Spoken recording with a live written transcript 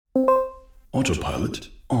Autopilot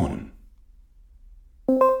on.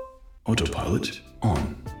 Autopilot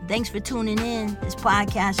on. Thanks for tuning in. This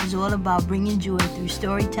podcast is all about bringing joy through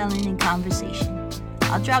storytelling and conversation.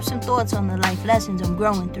 I'll drop some thoughts on the life lessons I'm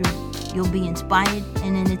growing through. You'll be inspired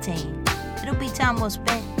and entertained. It'll be time well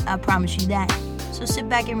spent, I promise you that. So sit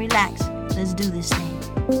back and relax. Let's do this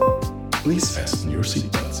thing. Please fasten your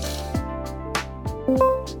seatbelts.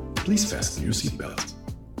 Please fasten your seatbelts.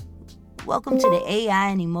 Welcome to the AI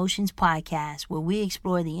and Emotions podcast, where we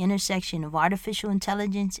explore the intersection of artificial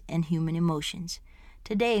intelligence and human emotions.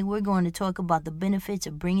 Today, we're going to talk about the benefits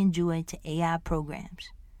of bringing joy to AI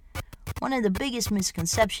programs. One of the biggest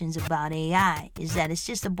misconceptions about AI is that it's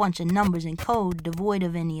just a bunch of numbers and code devoid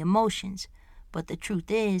of any emotions. But the truth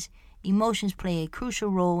is, emotions play a crucial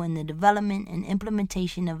role in the development and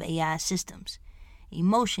implementation of AI systems.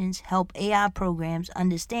 Emotions help AI programs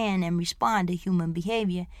understand and respond to human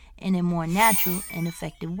behavior in a more natural and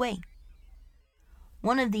effective way.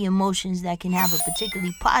 One of the emotions that can have a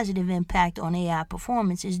particularly positive impact on AI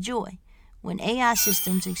performance is joy. When AI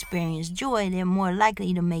systems experience joy, they're more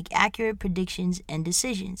likely to make accurate predictions and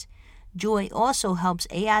decisions. Joy also helps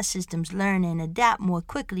AI systems learn and adapt more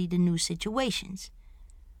quickly to new situations.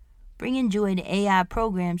 Bringing joy to AI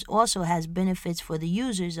programs also has benefits for the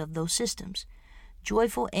users of those systems.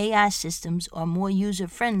 Joyful AI systems are more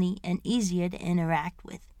user-friendly and easier to interact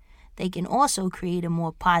with. They can also create a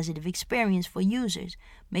more positive experience for users,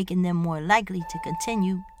 making them more likely to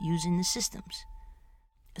continue using the systems.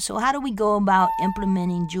 So how do we go about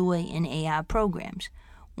implementing joy in AI programs?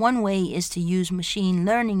 One way is to use machine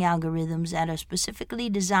learning algorithms that are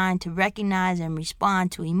specifically designed to recognize and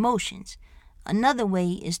respond to emotions. Another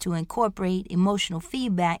way is to incorporate emotional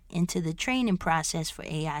feedback into the training process for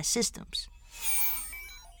AI systems.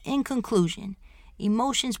 In conclusion,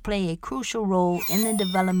 emotions play a crucial role in the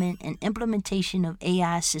development and implementation of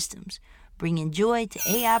AI systems. Bringing joy to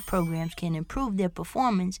AI programs can improve their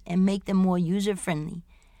performance and make them more user-friendly.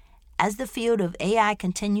 As the field of AI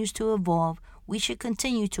continues to evolve, we should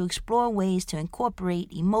continue to explore ways to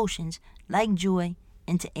incorporate emotions like joy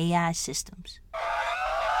into AI systems.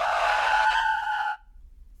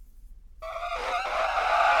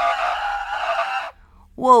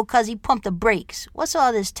 Whoa, cuzzy, pump the brakes. What's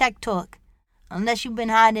all this tech talk? Unless you've been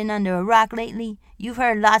hiding under a rock lately, you've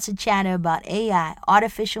heard lots of chatter about AI,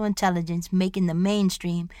 artificial intelligence, making the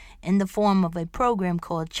mainstream in the form of a program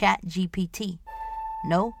called ChatGPT.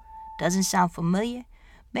 No? Doesn't sound familiar?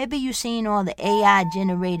 Maybe you've seen all the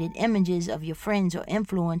AI-generated images of your friends or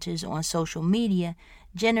influencers on social media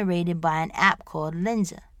generated by an app called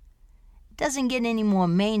Lensa. It doesn't get any more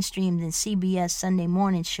mainstream than CBS Sunday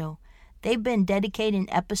Morning Show. They've been dedicating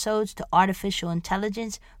episodes to artificial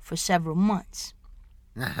intelligence for several months.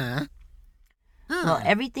 Well,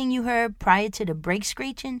 everything you heard prior to the brake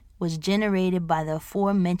screeching was generated by the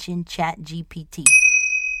aforementioned ChatGPT.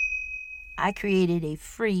 I created a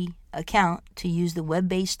free account to use the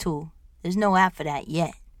web-based tool. There's no app for that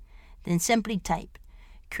yet. Then simply type,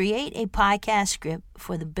 create a podcast script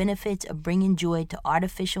for the benefits of bringing joy to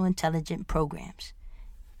artificial intelligent programs.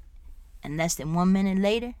 And less than 1 minute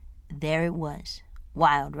later, there it was.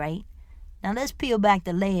 Wild, right? Now let's peel back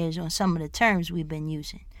the layers on some of the terms we've been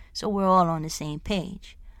using, so we're all on the same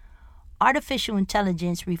page. Artificial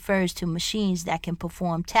intelligence refers to machines that can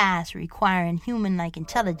perform tasks requiring human-like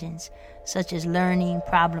intelligence, such as learning,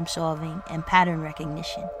 problem-solving, and pattern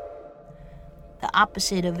recognition. The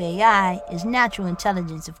opposite of AI is natural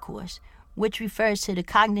intelligence, of course, which refers to the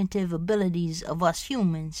cognitive abilities of us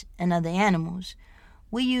humans and other animals.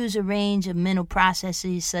 We use a range of mental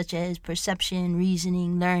processes such as perception,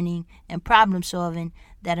 reasoning, learning, and problem-solving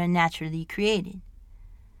that are naturally created.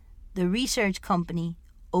 The research company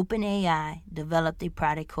OpenAI developed a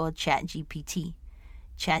product called ChatGPT.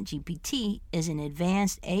 ChatGPT is an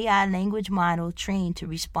advanced AI language model trained to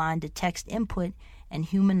respond to text input and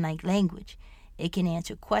human-like language. It can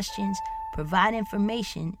answer questions, provide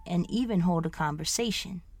information, and even hold a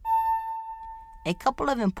conversation. A couple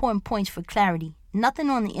of important points for clarity. Nothing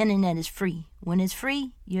on the internet is free. When it's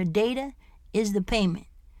free, your data is the payment.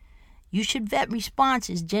 You should vet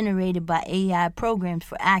responses generated by AI programs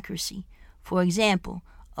for accuracy. For example,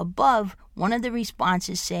 above, one of the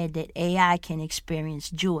responses said that AI can experience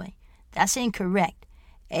joy. That's incorrect.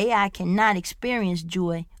 AI cannot experience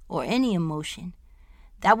joy or any emotion.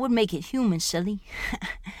 That would make it human, silly.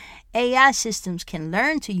 AI systems can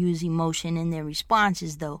learn to use emotion in their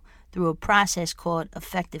responses, though, through a process called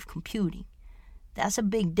affective computing. That's a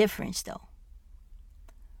big difference, though.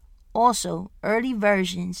 Also, early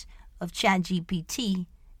versions of ChatGPT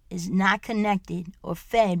is not connected or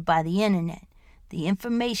fed by the internet. The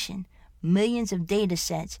information millions of data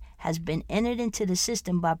sets has been entered into the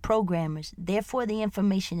system by programmers. Therefore, the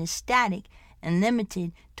information is static and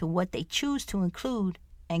limited to what they choose to include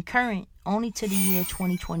and current only to the year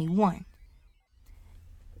 2021.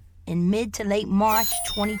 In mid to late March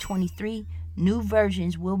 2023, new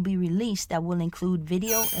versions will be released that will include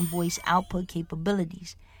video and voice output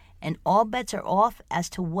capabilities. And all bets are off as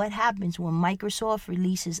to what happens when Microsoft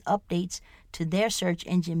releases updates to their search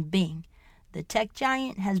engine Bing. The tech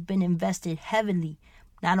giant has been invested heavily,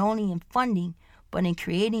 not only in funding, but in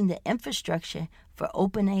creating the infrastructure for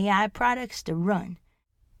OpenAI products to run.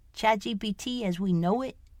 ChatGPT as we know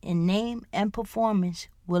it, in name and performance,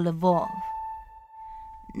 will evolve.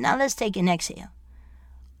 Now let's take an exhale.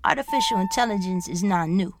 Artificial intelligence is not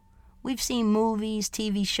new. We've seen movies,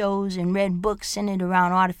 TV shows, and read books centered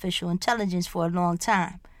around artificial intelligence for a long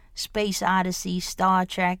time. Space Odyssey, Star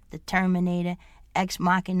Trek, The Terminator, Ex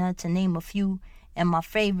Machina, to name a few, and my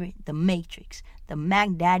favorite, The Matrix, the Mac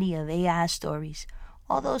Daddy of AI stories.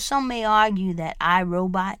 Although some may argue that I,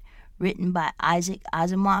 Robot, written by Isaac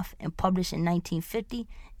Asimov and published in 1950,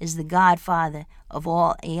 is the godfather of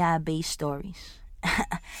all AI-based stories.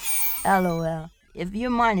 LOL. If your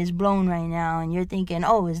mind is blown right now and you're thinking,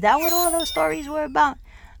 oh, is that what all those stories were about?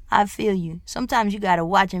 I feel you. Sometimes you gotta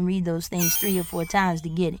watch and read those things 3 or 4 times to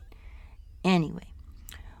get it. Anyway,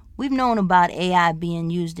 we've known about AI being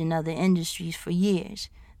used in other industries for years.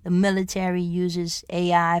 The military uses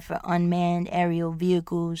AI for unmanned aerial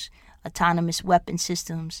vehicles, autonomous weapon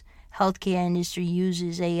systems. Healthcare industry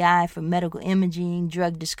uses AI for medical imaging,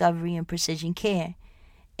 drug discovery, and precision care.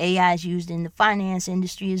 AI is used in the finance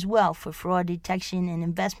industry as well for fraud detection and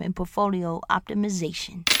investment portfolio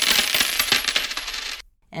optimization.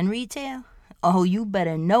 And retail? Oh, you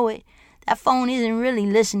better know it. That phone isn't really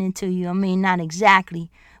listening to you. I mean, not exactly,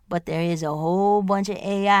 but there is a whole bunch of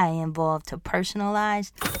AI involved to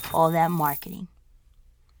personalize all that marketing.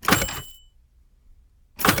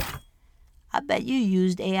 I bet you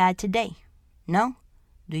used AI today. No?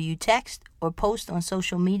 Do you text or post on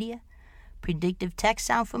social media? Predictive text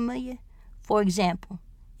sound familiar? For example,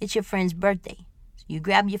 it's your friend's birthday. So you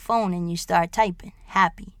grab your phone and you start typing,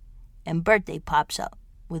 happy, and birthday pops up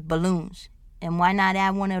with balloons. And why not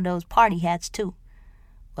add one of those party hats too?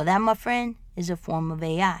 Well, that, my friend, is a form of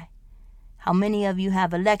AI. How many of you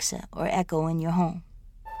have Alexa or Echo in your home?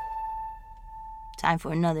 Time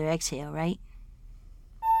for another exhale, right?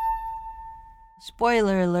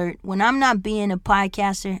 Spoiler alert, when I'm not being a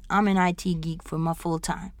podcaster, I'm an IT geek for my full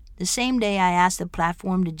time. The same day I asked the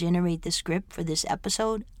platform to generate the script for this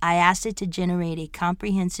episode, I asked it to generate a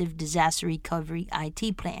comprehensive disaster recovery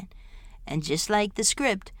IT plan. And just like the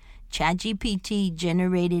script, ChatGPT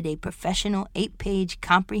generated a professional 8-page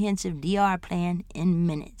comprehensive DR plan in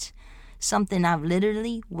minutes. Something I've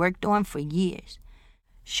literally worked on for years.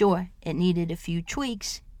 Sure, it needed a few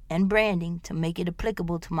tweaks and branding to make it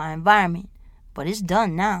applicable to my environment, but it's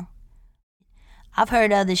done now. I've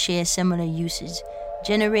heard others share similar uses.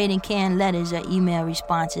 Generating canned letters or email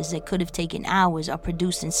responses that could have taken hours are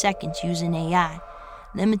produced in seconds using AI.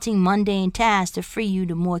 Limiting mundane tasks to free you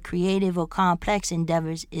to more creative or complex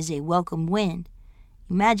endeavors is a welcome win.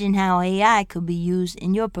 Imagine how AI could be used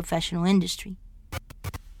in your professional industry.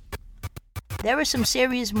 There are some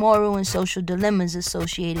serious moral and social dilemmas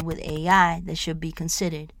associated with AI that should be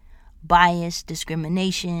considered. Bias,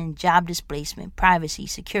 discrimination, job displacement, privacy,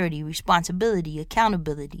 security, responsibility,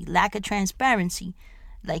 accountability, lack of transparency.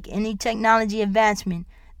 Like any technology advancement,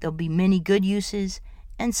 there'll be many good uses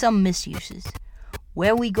and some misuses.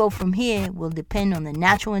 Where we go from here will depend on the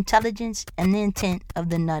natural intelligence and the intent of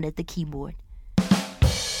the nut at the keyboard.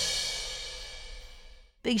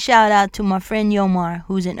 Big shout out to my friend Yomar,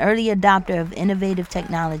 who's an early adopter of innovative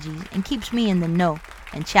technologies and keeps me in the know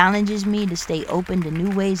and challenges me to stay open to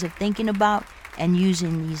new ways of thinking about and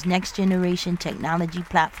using these next generation technology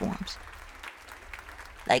platforms.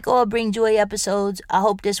 Like all Bring Joy episodes, I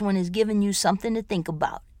hope this one has given you something to think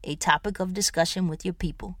about, a topic of discussion with your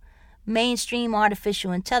people. Mainstream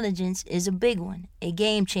artificial intelligence is a big one, a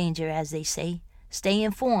game changer as they say. Stay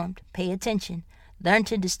informed, pay attention, learn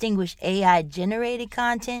to distinguish AI-generated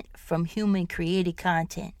content from human-created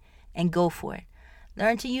content, and go for it.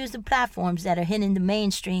 Learn to use the platforms that are hitting the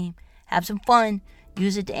mainstream. Have some fun.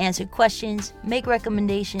 Use it to answer questions, make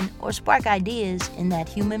recommendations, or spark ideas in that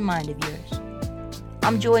human mind of yours.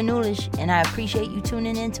 I'm Joy Newlish, and I appreciate you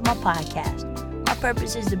tuning in to my podcast. My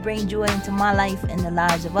purpose is to bring joy into my life and the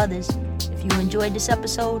lives of others. If you enjoyed this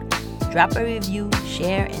episode, drop a review,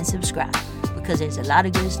 share, and subscribe, because there's a lot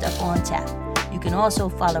of good stuff on tap. You can also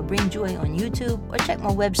follow Bring Joy on YouTube or check my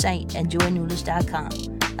website at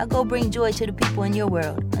joynewlish.com. Now go bring joy to the people in your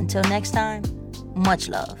world. Until next time, much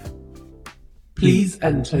love. Please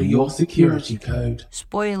enter your security code.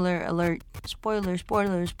 Spoiler alert. Spoiler.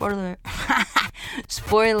 Spoiler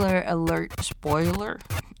alert. Spoiler?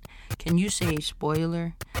 Can you say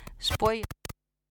spoiler? Spoiler.